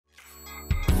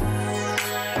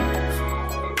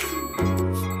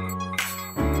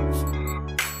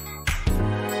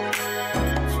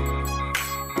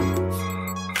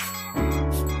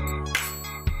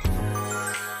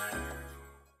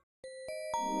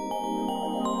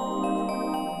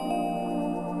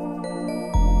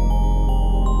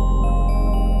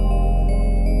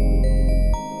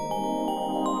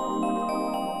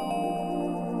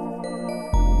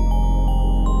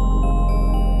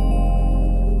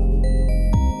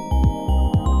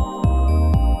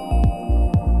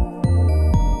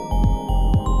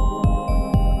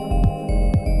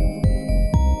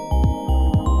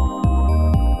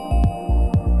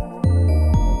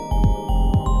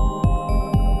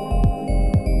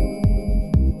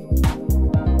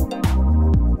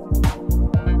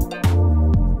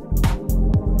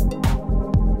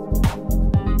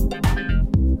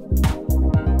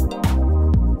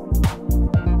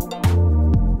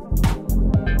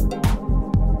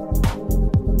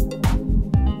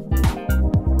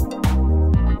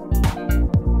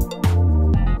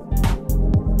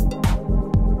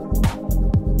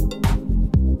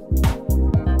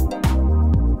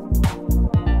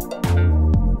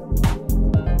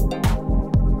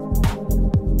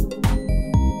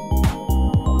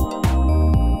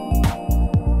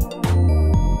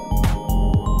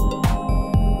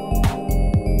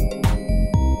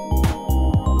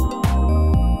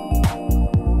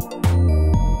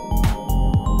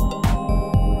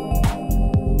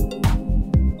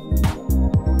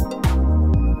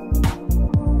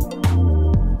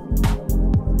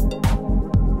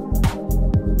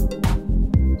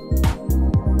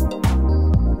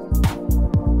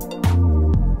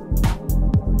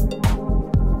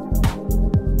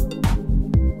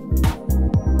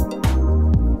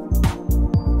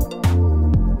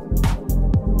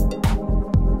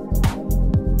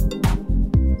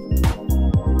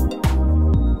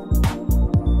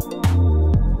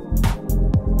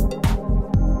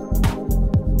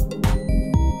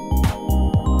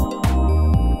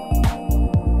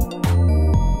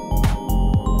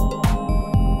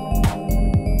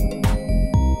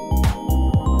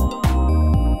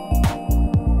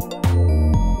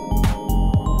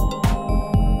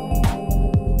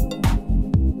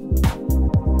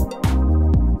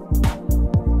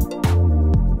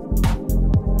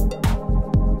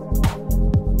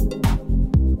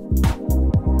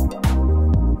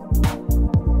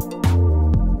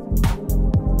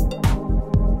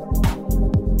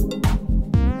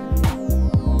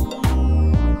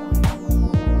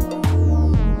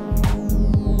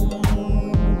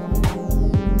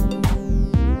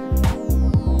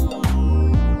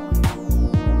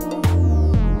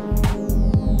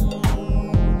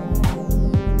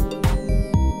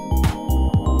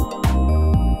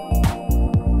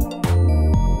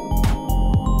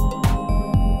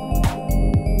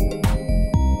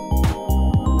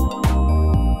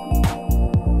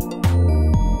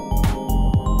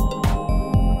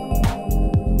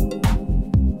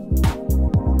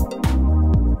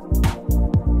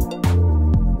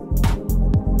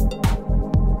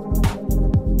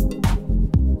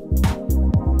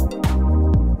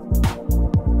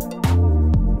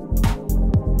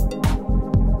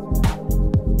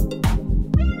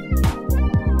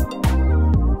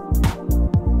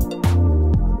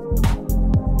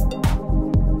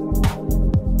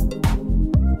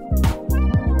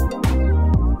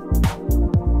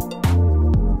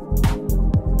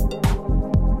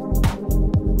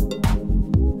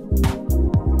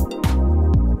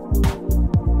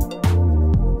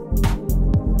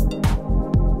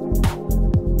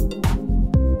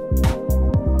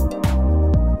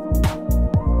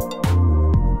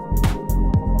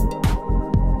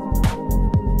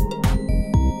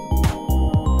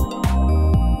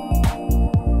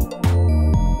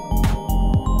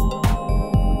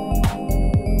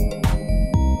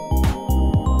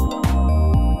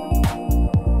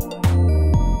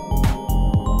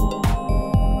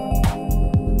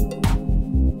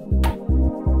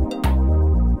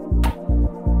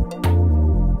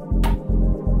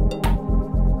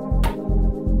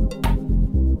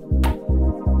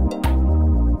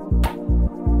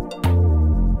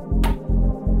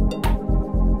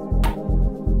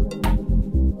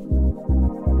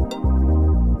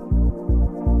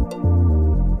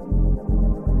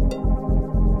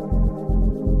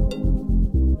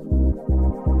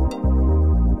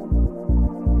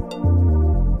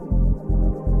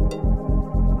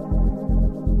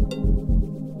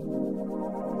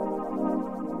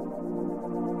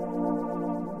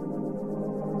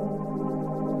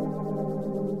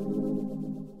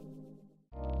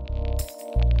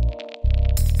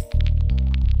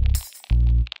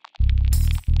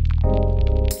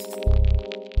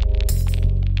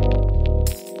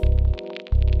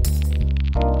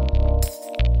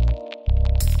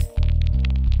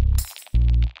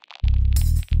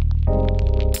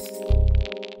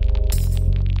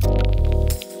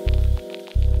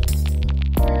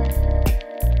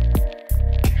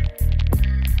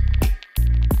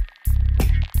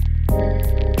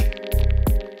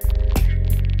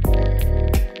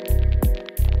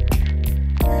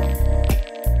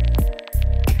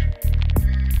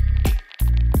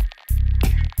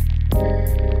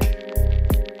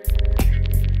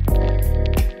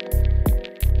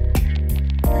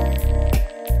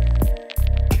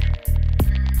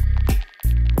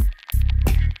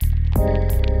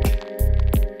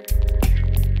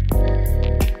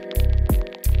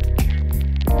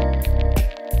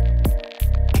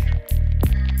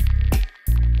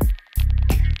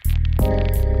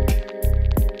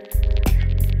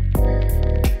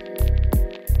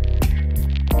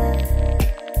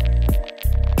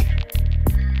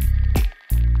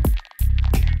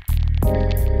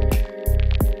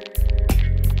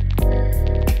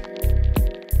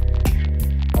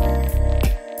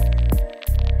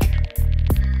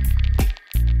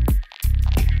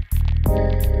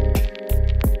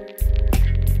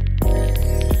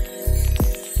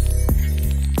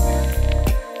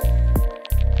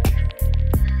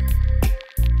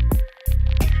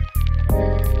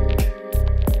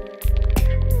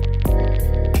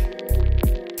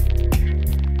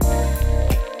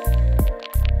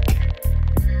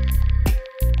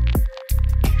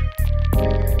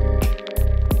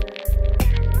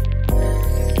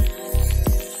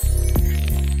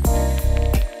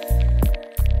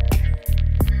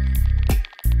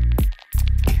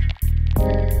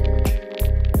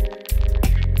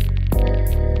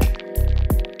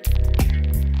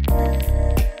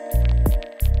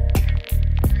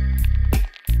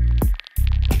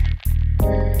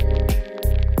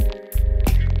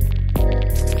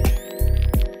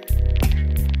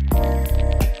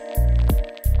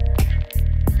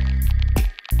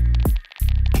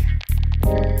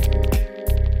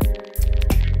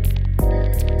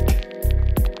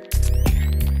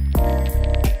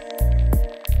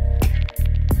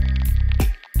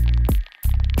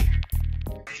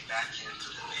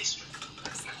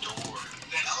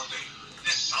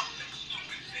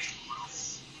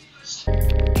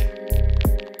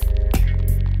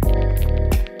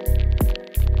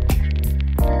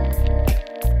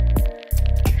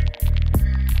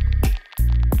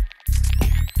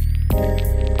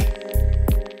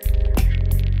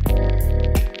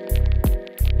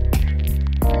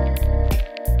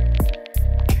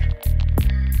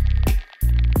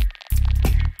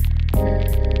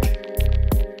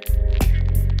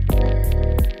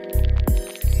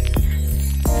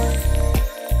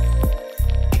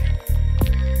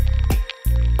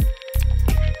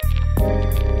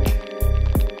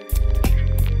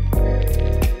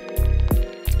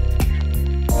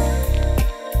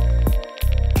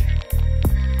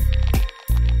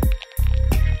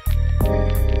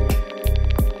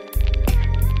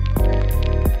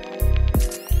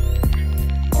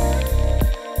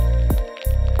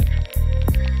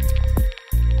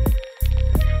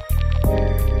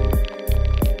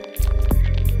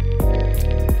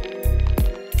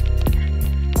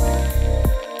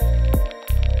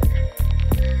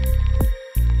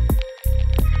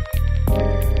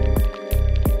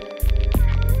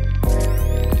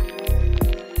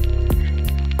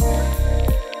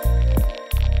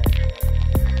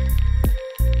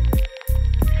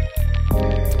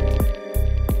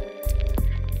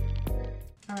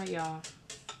y'all.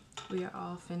 We are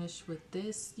all finished with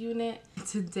this unit.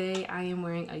 Today I am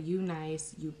wearing a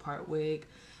U-Nice U-part wig.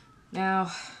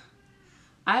 Now,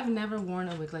 I've never worn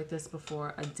a wig like this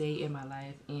before a day in my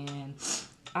life, and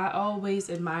I always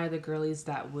admire the girlies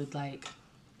that would like,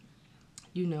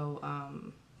 you know,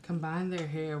 combine their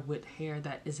hair with hair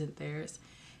that isn't theirs.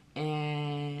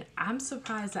 And I'm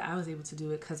surprised that I was able to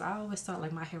do it, because I always thought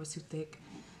like my hair was too thick.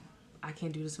 I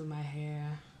can't do this with my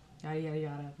hair, yada yada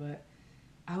yada, but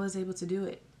I was able to do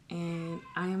it, and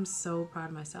I am so proud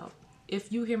of myself.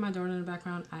 If you hear my daughter in the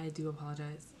background, I do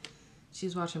apologize.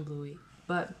 She's watching Bluey.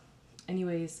 But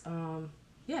anyways,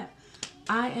 yeah,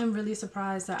 I am really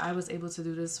surprised that I was able to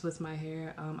do this with my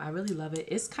hair. I really love it.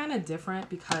 It's kind of different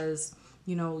because,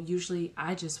 you know, usually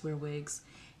I just wear wigs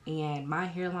and my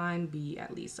hairline be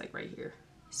at least like right here.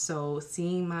 So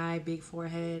seeing my big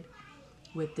forehead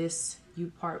with this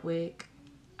U-part wig,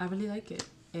 I really like it,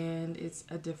 and it's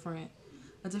a different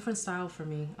style for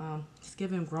me. It's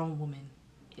giving grown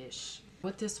woman-ish.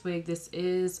 With this wig, this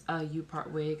is a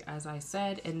U-part wig, as I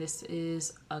said, and this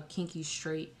is a kinky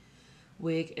straight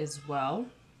wig as well.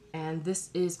 And this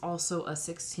is also a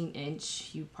 16-inch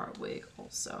U-part wig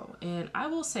also. And I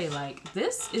will say, like,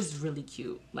 this is really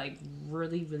cute, like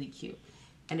really, really cute.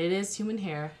 And it is human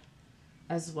hair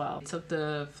as well. I took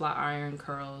the flat iron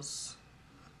curls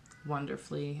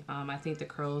wonderfully. I think the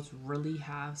curls really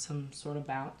have some sort of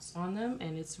bounce on them,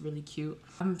 and it's really cute.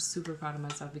 I'm super proud of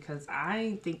myself because I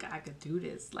didn't think I could do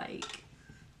this. Like,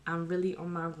 I'm really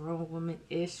on my grown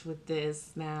woman-ish with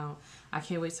this now. I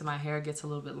can't wait till my hair gets a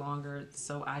little bit longer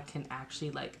so I can actually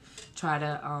like try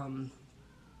to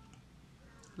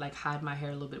like hide my hair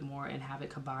a little bit more and have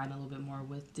it combine a little bit more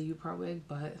with the U-part wig.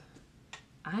 But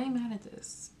I ain't mad at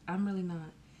this. I'm really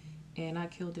not. And I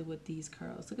killed it with these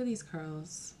curls. Look at these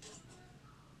curls.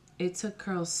 It took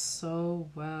curls so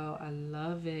well. I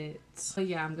love it. So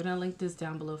yeah, I'm gonna link this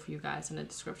down below for you guys in the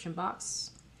description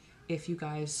box if you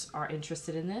guys are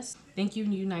interested in this. Thank you,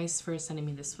 U-Nice, for sending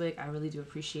me this wig. I really do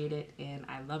appreciate it, and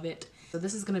I love it. So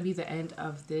this is gonna be the end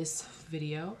of this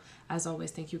video. As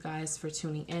always, thank you guys for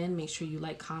tuning in. Make sure you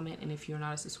like, comment, and if you're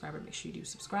not a subscriber, make sure you do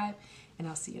subscribe, and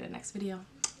I'll see you in the next video.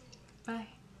 Bye.